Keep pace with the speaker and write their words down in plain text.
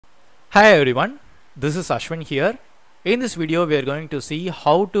Hi everyone, this is Ashwin here. In this video we are going to see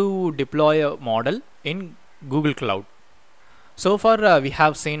how to deploy a model in Google Cloud. So far we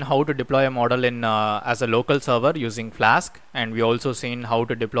have seen how to deploy a model in as a local server using Flask, and we also seen how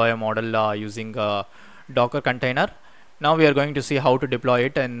to deploy a model using a Docker container. Now we are going to see how to deploy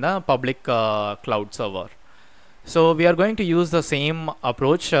it in the public cloud server. So we are going to use the same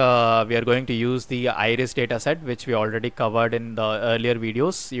approach. We are going to use the iris dataset, which we already covered in the earlier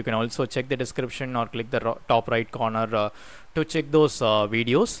videos. You can also check the description or click the top right corner to check those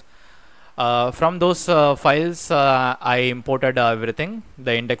videos. From those files, I imported everything: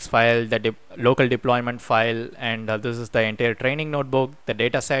 the index file, the local deployment file, and this is the entire training notebook, the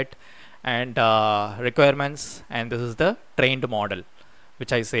dataset, and requirements, and this is the trained model,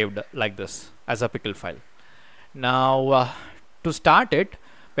 which I saved like this as a pickle file. Now to start it,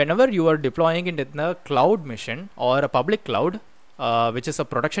 whenever you are deploying it in a cloud mission or a public cloud, which is a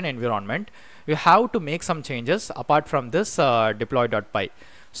production environment, you have to make some changes apart from this deploy.py.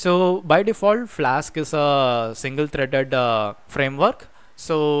 So by default, Flask is a single threaded framework,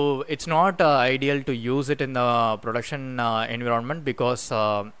 so it's not ideal to use it in the production environment, because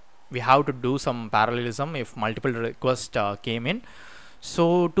we have to do some parallelism if multiple requests came in.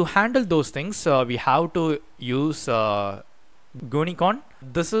 So to handle those things, we have to use Gunicon.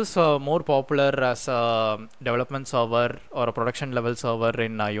 This is more popular as a development server or a production level server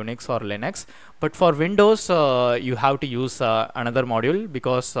in Unix or Linux. But for Windows, you have to use another module,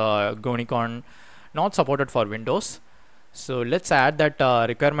 because Gunicon not supported for Windows. So let's add that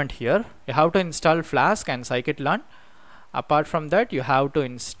requirement here. You have to install Flask and scikit-learn. Apart from that, you have to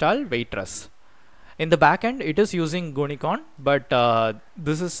install Waitress. In the backend, it is using Gunicon, but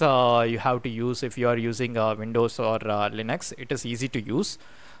this is you have to use if you are using Windows or Linux. It is easy to use.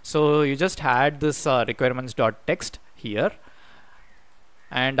 So you just add this requirements.txt here,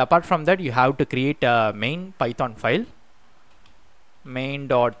 and apart from that, you have to create a main Python file,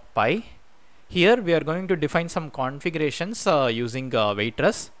 main.py. Here we are going to define some configurations using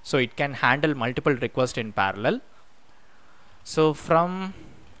Waitress, so it can handle multiple requests in parallel. So from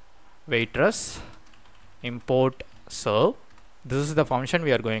Waitress, import serve, this is the function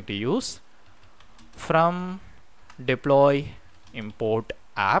we are going to use. From deploy, import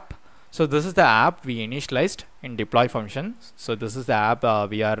app. So this is the app we initialized in deploy function. So this is the app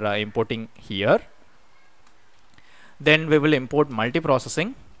we are importing here. Then we will import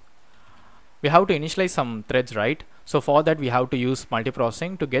multiprocessing. We have to initialize some threads, right? So for that we have to use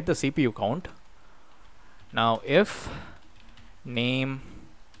multiprocessing to get the CPU count. Now if name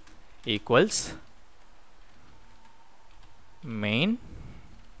equals main,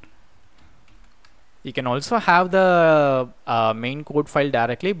 you can also have the main code file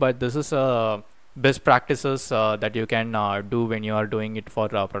directly, but this is best practices that you can do when you are doing it for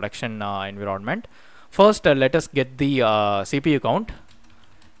production environment. First let us get the CPU count.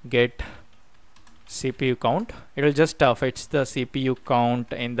 Get CPU count. It will just fetch the CPU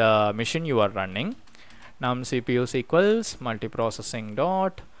count in the machine you are running. Num CPUs equals multiprocessing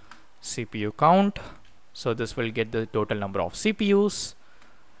dot CPU count. So this will get the total number of CPUs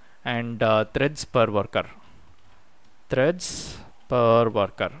and threads per worker. Threads per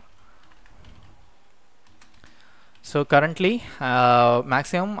worker. So currently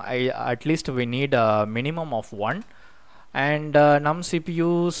maximum at least we need a minimum of 1, and num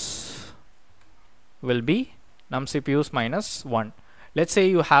CPUs will be num CPUs minus 1. Let's say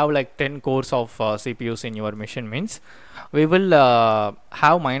you have like 10 cores of CPUs in your machine, means we will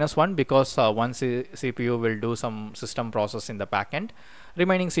have minus 1, because one CPU will do some system process in the backend.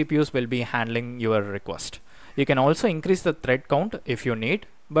 Remaining CPUs will be handling your request. You can also increase the thread count if you need,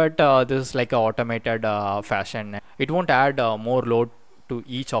 but this is like a automated fashion. It won't add more load to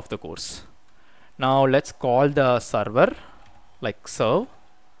each of the cores. Now let's call the server like serve,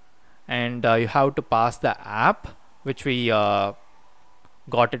 and you have to pass the app which we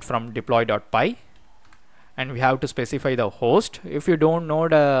got it from deploy.py, and we have to specify the host. If you don't know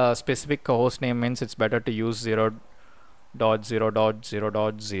the specific host name, means it's better to use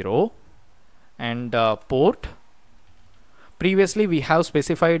 0.0.0.0, and port. Previously we have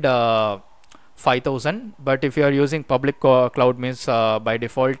specified 5000, but if you are using public cloud, means by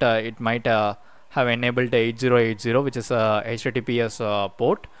default it might have enabled 8080, which is a HTTPS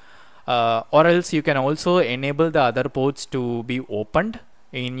port, or else you can also enable the other ports to be opened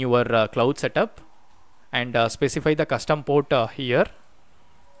in your cloud setup, and specify the custom port here.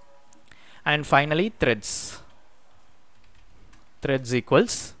 And finally threads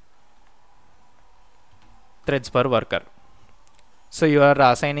equals threads per worker. So you are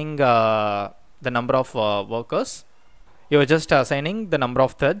assigning the number of workers. you're just assigning the number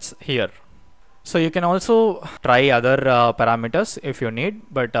of threads here. So you can also try other parameters if you need,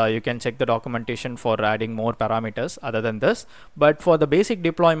 but you can check the documentation for adding more parameters other than this. But for the basic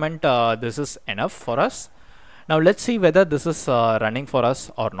deployment, this is enough for us. Now let's see whether this is running for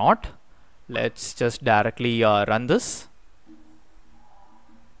us or not. Let's just directly run this.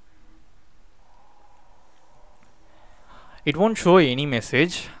 It won't show any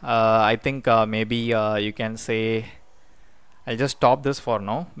message. I think maybe you can say, I'll just stop this for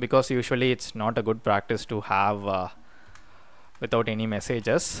now, because usually it's not a good practice to have without any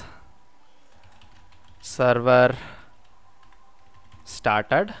messages. Server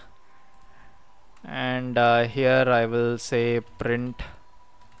started, and here I will say print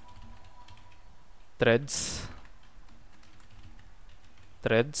threads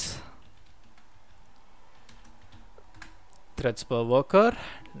per worker.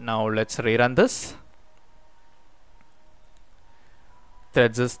 Now let's rerun this.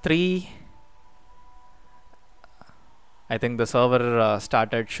 Threads is 3. I think the server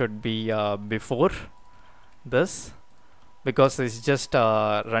started should be before this, because it's just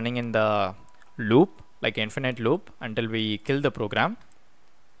running in the loop, like infinite loop, until we kill the program.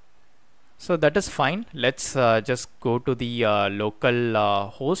 So that is fine. Let's just go to the local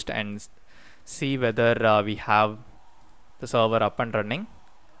host and see whether we have the server up and running.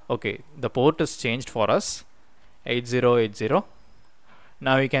 Okay, the port is changed for us, 8080.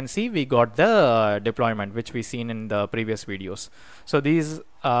 Now you can see we got the deployment which we seen in the previous videos. So these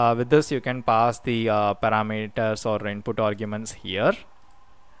with this you can pass the parameters or input arguments here,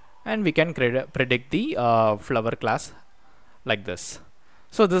 and we can predict the flower class like this.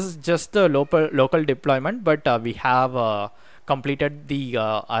 So this is just the local deployment, but we have completed the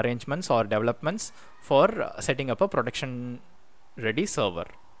arrangements or developments for setting up a production ready server.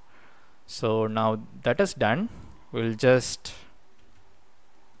 So now that is done, we'll just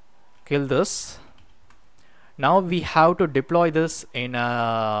kill this. Now we have to deploy this in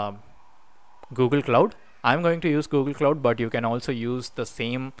Google Cloud. I'm going to use Google Cloud, but you can also use the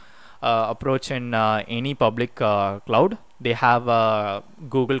same approach in any public cloud. They have a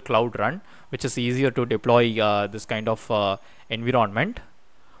Google Cloud Run, which is easier to deploy this kind of environment.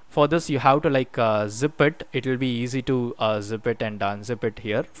 For this you have to zip it. It will be easy to zip it and unzip it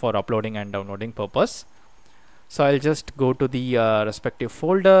here for uploading and downloading purpose. So I'll just go to the respective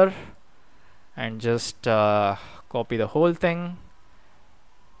folder and just copy the whole thing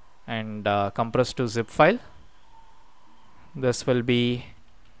and compress to zip file. This will be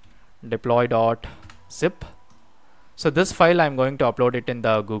deploy.zip. So this file I'm going to upload it in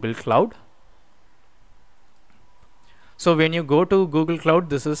the Google Cloud. So when you go to Google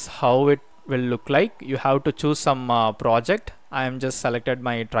Cloud, this is how it will look like. You have to choose some project. I am just selected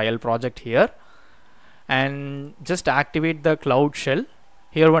my trial project here, and just activate the Cloud Shell.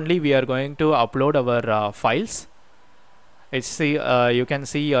 Here only we are going to upload our files. It's you can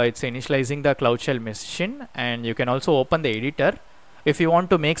see it's initializing the Cloud Shell machine, and you can also open the editor. If you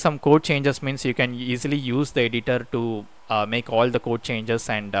want to make some code changes, means you can easily use the editor to make all the code changes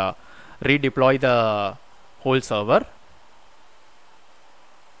and redeploy the whole server.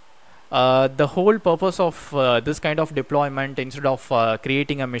 The whole purpose of this kind of deployment, instead of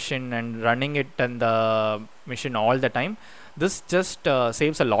creating a machine and running it in the machine all the time, this just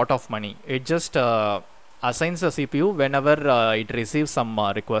saves a lot of money. It just assigns the CPU whenever it receives some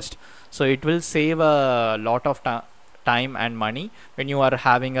request. So it will save a lot of time and money when you are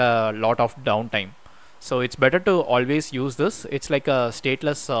having a lot of downtime. So it's better to always use this. It's like a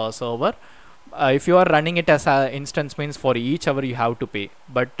stateless server. If you are running it as an instance, means for each hour you have to pay.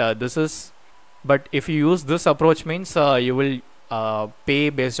 But if you use this approach, means you will pay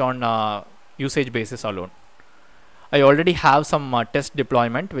based on usage basis alone. I already have some test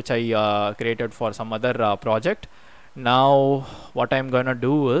deployment which I created for some other project. Now what I'm gonna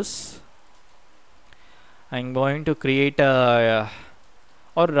do is I'm going to create a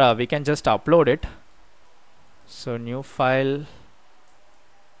or we can just upload it. So new file.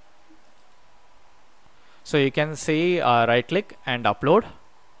 So you can say right click and upload.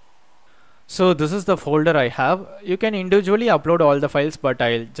 So this is the folder I have. You can individually upload all the files, but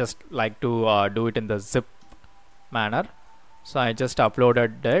I'll just like to do it in the zip manner. So I just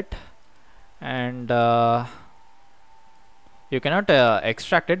uploaded it, and you cannot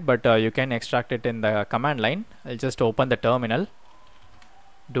extract it, but you can extract it in the command line. I'll just open the terminal,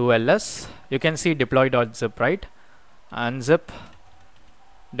 do ls. You can see deploy.zip, right? Unzip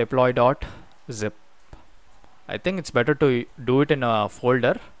deploy.zip. I think it's better to do it in a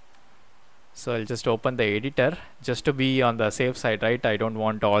folder. So I'll just open the editor just to be on the safe side, right? I don't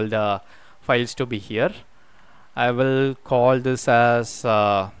want all the files to be here. I will call this as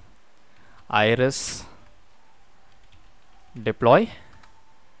iris deploy,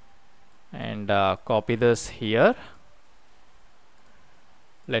 and copy this here.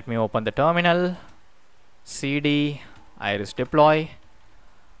 Let me open the terminal, cd iris deploy,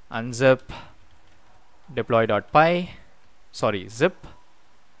 unzip deploy.py, zip,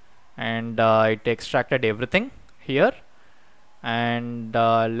 and it extracted everything here, and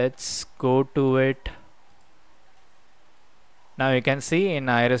let's go to it. Now you can see in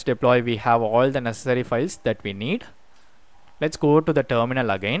iris deploy we have all the necessary files that we need. Let's go to the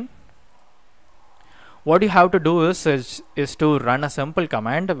terminal again. What you have to do is to run a simple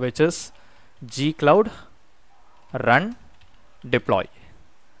command, which is gcloud run deploy.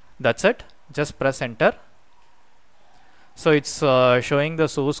 That's it. Just press enter. So it's showing the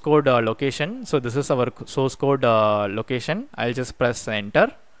source code location. So this is our source code location. I'll just press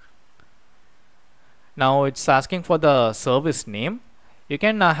enter. Now it's asking for the service name. You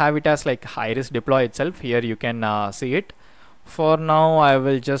can have it as like iris deploy itself. Here you can see it. For now I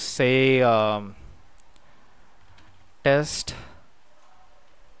will just say test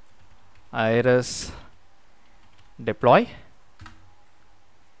iris deploy.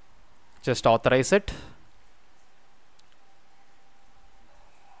 Just authorize it.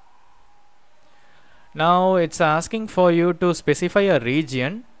 Now it's asking for you to specify a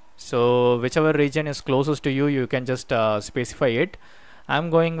region. So whichever region is closest to you, you can just specify it. I'm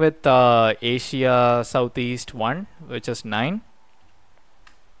going with Asia Southeast 1, which is 9.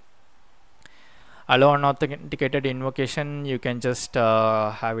 Allow unauthenticated invocation, you can just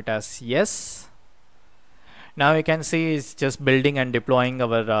have it as yes. Now you can see it's just building and deploying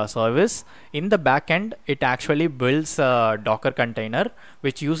our service. In the backend, it actually builds a Docker container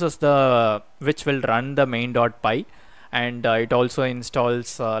which will run the main.py, and it also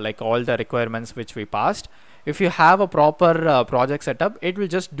installs like all the requirements which we passed. If you have a proper project setup, it will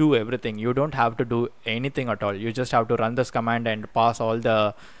just do everything. You don't have to do anything at all. You just have to run this command and pass all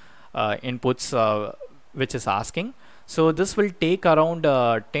the inputs which is asking. So this will take around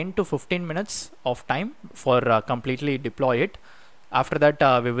 10 to 15 minutes of time for completely deploy it. After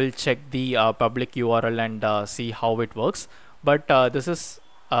that we will check the public URL and see how it works. But this is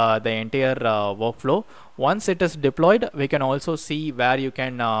the entire workflow. Once it is deployed, we can also see where you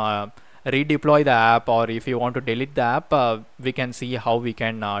can redeploy the app, or if you want to delete the app, we can see how we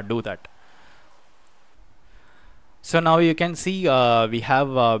can do that. So now you can see we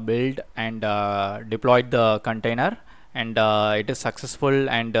have built and deployed the container, and it is successful,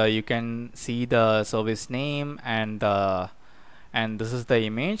 and you can see the service name, and this is the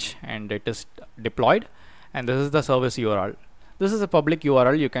image, and it is deployed, and this is the service URL. This is a public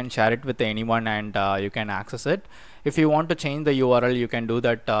URL. You can share it with anyone, and you can access it. If you want to change the URL, you can do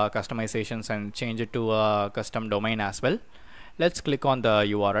that customizations and change it to a custom domain as well. Let's click on the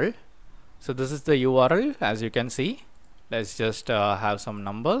URL. So this is the URL. As you can see, let's just have some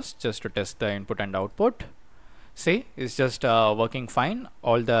numbers just to test the input and output. See, it's just working fine.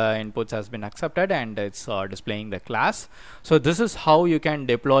 All the inputs has been accepted, and it's displaying the class. So this is how you can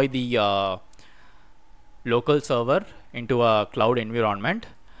deploy the local server into a cloud environment.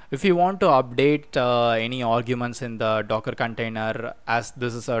 If you want to update any arguments in the Docker container, as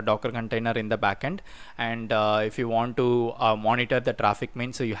this is a Docker container in the backend, and if you want to monitor the traffic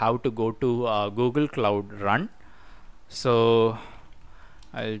means, so you have to go to Google Cloud Run. So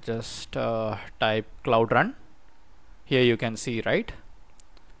I'll just type Cloud Run. Here you can see, right?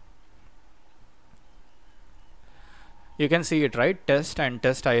 You can see it, right? Test and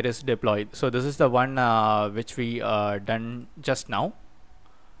test iris deployed. So this is the one which we done just now.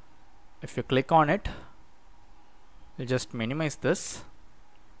 If you click on it, we'll just minimize this.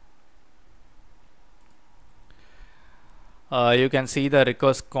 You can see the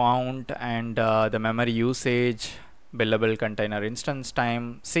request count and the memory usage, billable container instance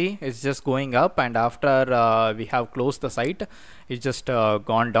time. See, it's just going up, and after we have closed the site, it's just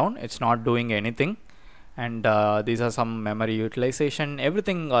gone down. It's not doing anything. And these are some memory utilization,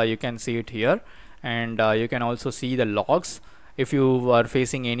 everything you can see it here, and you can also see the logs. If you are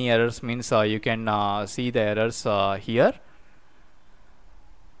facing any errors means, you can see the errors here.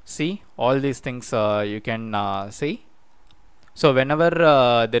 See, all these things you can see. So whenever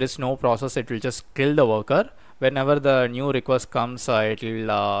there is no process, it will just kill the worker. Whenever the new request comes, it will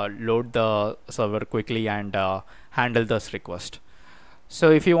load the server quickly and handle this request. So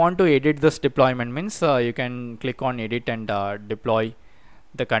if you want to edit this deployment means, you can click on edit and deploy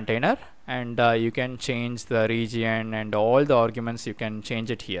the container, and you can change the region and all the arguments. You can change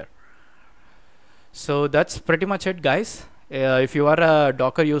it here. So that's pretty much it, guys. If you are a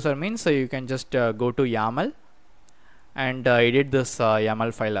Docker user means, you can just go to YAML and edit this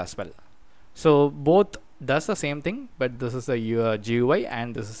YAML file as well. So both does the same thing, but this is a GUI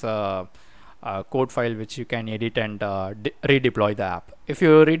and this is a code file which you can edit and redeploy the app. If you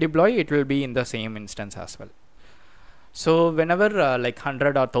redeploy, it will be in the same instance as well. So whenever like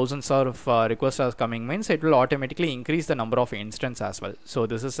 100 or thousands of requests are coming, means it will automatically increase the number of instances as well. So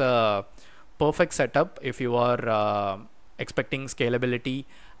this is a perfect setup if you are expecting scalability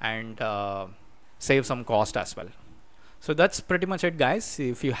and save some cost as well. So that's pretty much it, guys.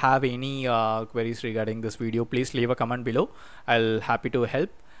 If you have any queries regarding this video, please leave a comment below. I'll happy to help.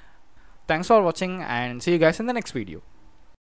 Thanks for watching and see you guys in the next video.